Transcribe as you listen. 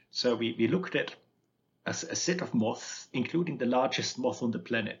So we looked at a set of moths, including the largest moth on the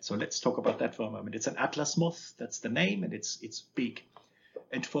planet. So let's talk about that for a moment. It's an atlas moth, that's the name, and it's big.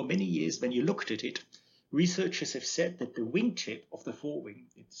 And for many years, when you looked at it, researchers have said that the wingtip of the forewing,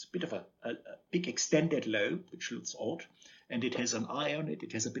 it's a bit of a big extended lobe, which looks odd, and it has an eye on it,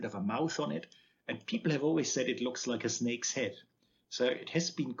 it has a bit of a mouth on it, and people have always said it looks like a snake's head. So it has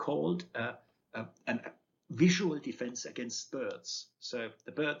been called a visual defense against birds. So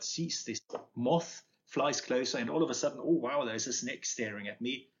the bird sees this moth, flies closer, and all of a sudden, oh wow, there's a snake staring at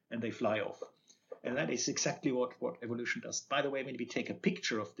me, and they fly off. And that is exactly what evolution does. By the way, when we take a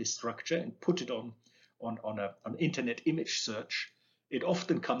picture of this structure and put it on an internet image search, it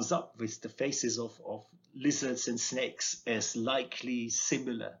often comes up with the faces of lizards and snakes as likely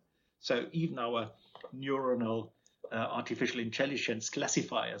similar. So even our neuronal artificial intelligence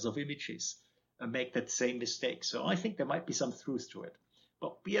classifiers of images make that same mistake. So I think there might be some truth to it.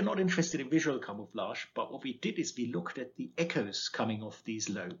 But we are not interested in visual camouflage. But what we did is we looked at the echoes coming off these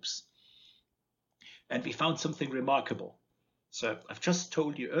lobes. And we found something remarkable. So I've just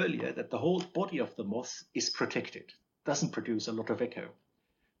told you earlier that the whole body of the moth is protected, doesn't produce a lot of echo.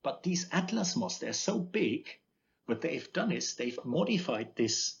 But these atlas moths, they're so big, what they've done is they've modified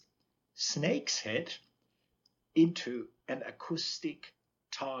this snake's head into an acoustic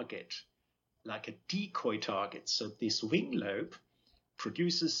target, like a decoy target. So this wing lobe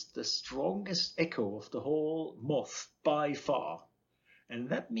produces the strongest echo of the whole moth by far. And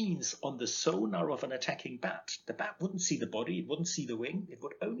that means on the sonar of an attacking bat, the bat wouldn't see the body, it wouldn't see the wing, it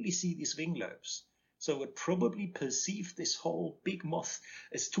would only see these wing lobes. So it would probably perceive this whole big moth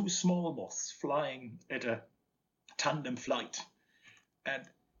as two small moths flying at a tandem flight. And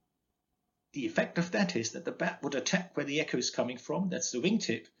the effect of that is that the bat would attack where the echo is coming from, that's the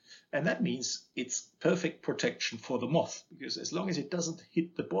wingtip, and that means it's perfect protection for the moth, because as long as it doesn't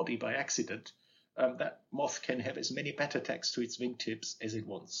hit the body by accident, that moth can have as many bat attacks to its wingtips as it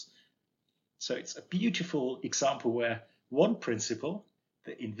wants. So it's a beautiful example where one principle,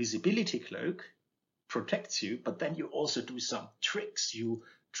 the invisibility cloak, protects you, but then you also do some tricks. You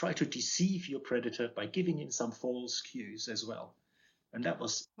try to deceive your predator by giving him some false cues as well. And that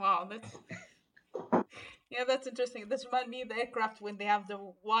was... Wow, that's interesting. This reminds me of the aircraft when they have the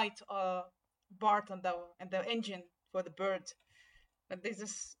white part on the engine for the bird. But this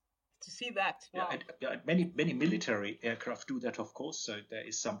is to see that. Wow. Yeah, many military aircraft do that, of course. So there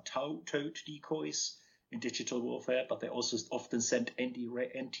is some towed decoys in digital warfare, but they also often send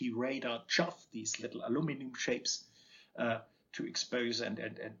anti-radar chaff, these little aluminum shapes, to expose and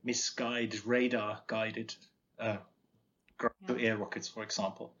misguide radar-guided ground-to-air rockets, for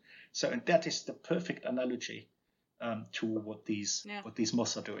example. So, and that is the perfect analogy to what these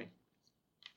moths are doing.